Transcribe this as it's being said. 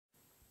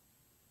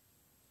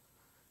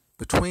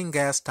Between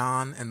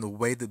Gaston and the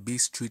way the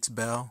Beast treats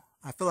Belle,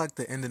 I feel like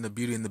the ending of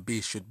Beauty and the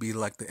Beast should be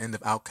like the end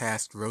of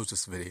Outkast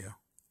Rose's video.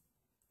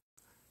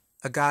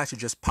 A guy should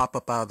just pop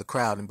up out of the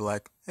crowd and be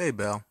like, "Hey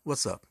Belle,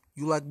 what's up?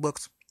 You like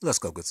books? Let's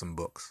go get some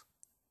books."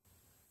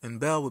 And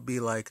Belle would be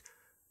like,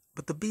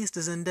 "But the Beast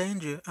is in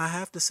danger. I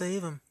have to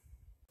save him."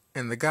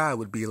 And the guy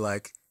would be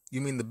like, "You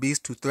mean the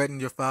Beast who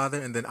threatened your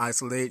father and then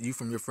isolated you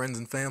from your friends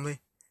and family?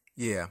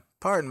 Yeah,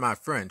 pardon my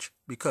French,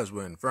 because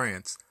we're in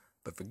France,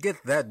 but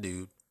forget that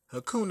dude.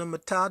 Hakuna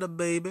Matata,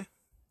 baby."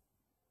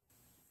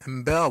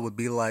 And Belle would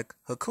be like,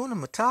 "Hakuna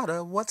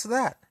Matata? What's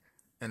that?"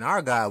 And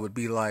our guy would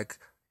be like,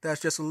 "That's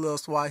just a little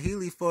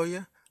Swahili for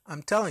you.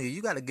 I'm telling you,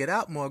 you gotta get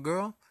out more,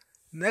 girl.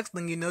 Next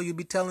thing you know, you'll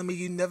be telling me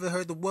you never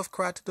heard the wolf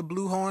cry to the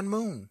blue horn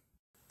moon."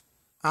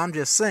 I'm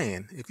just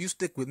saying, if you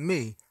stick with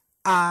me,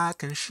 I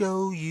can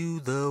show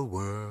you the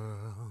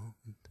world.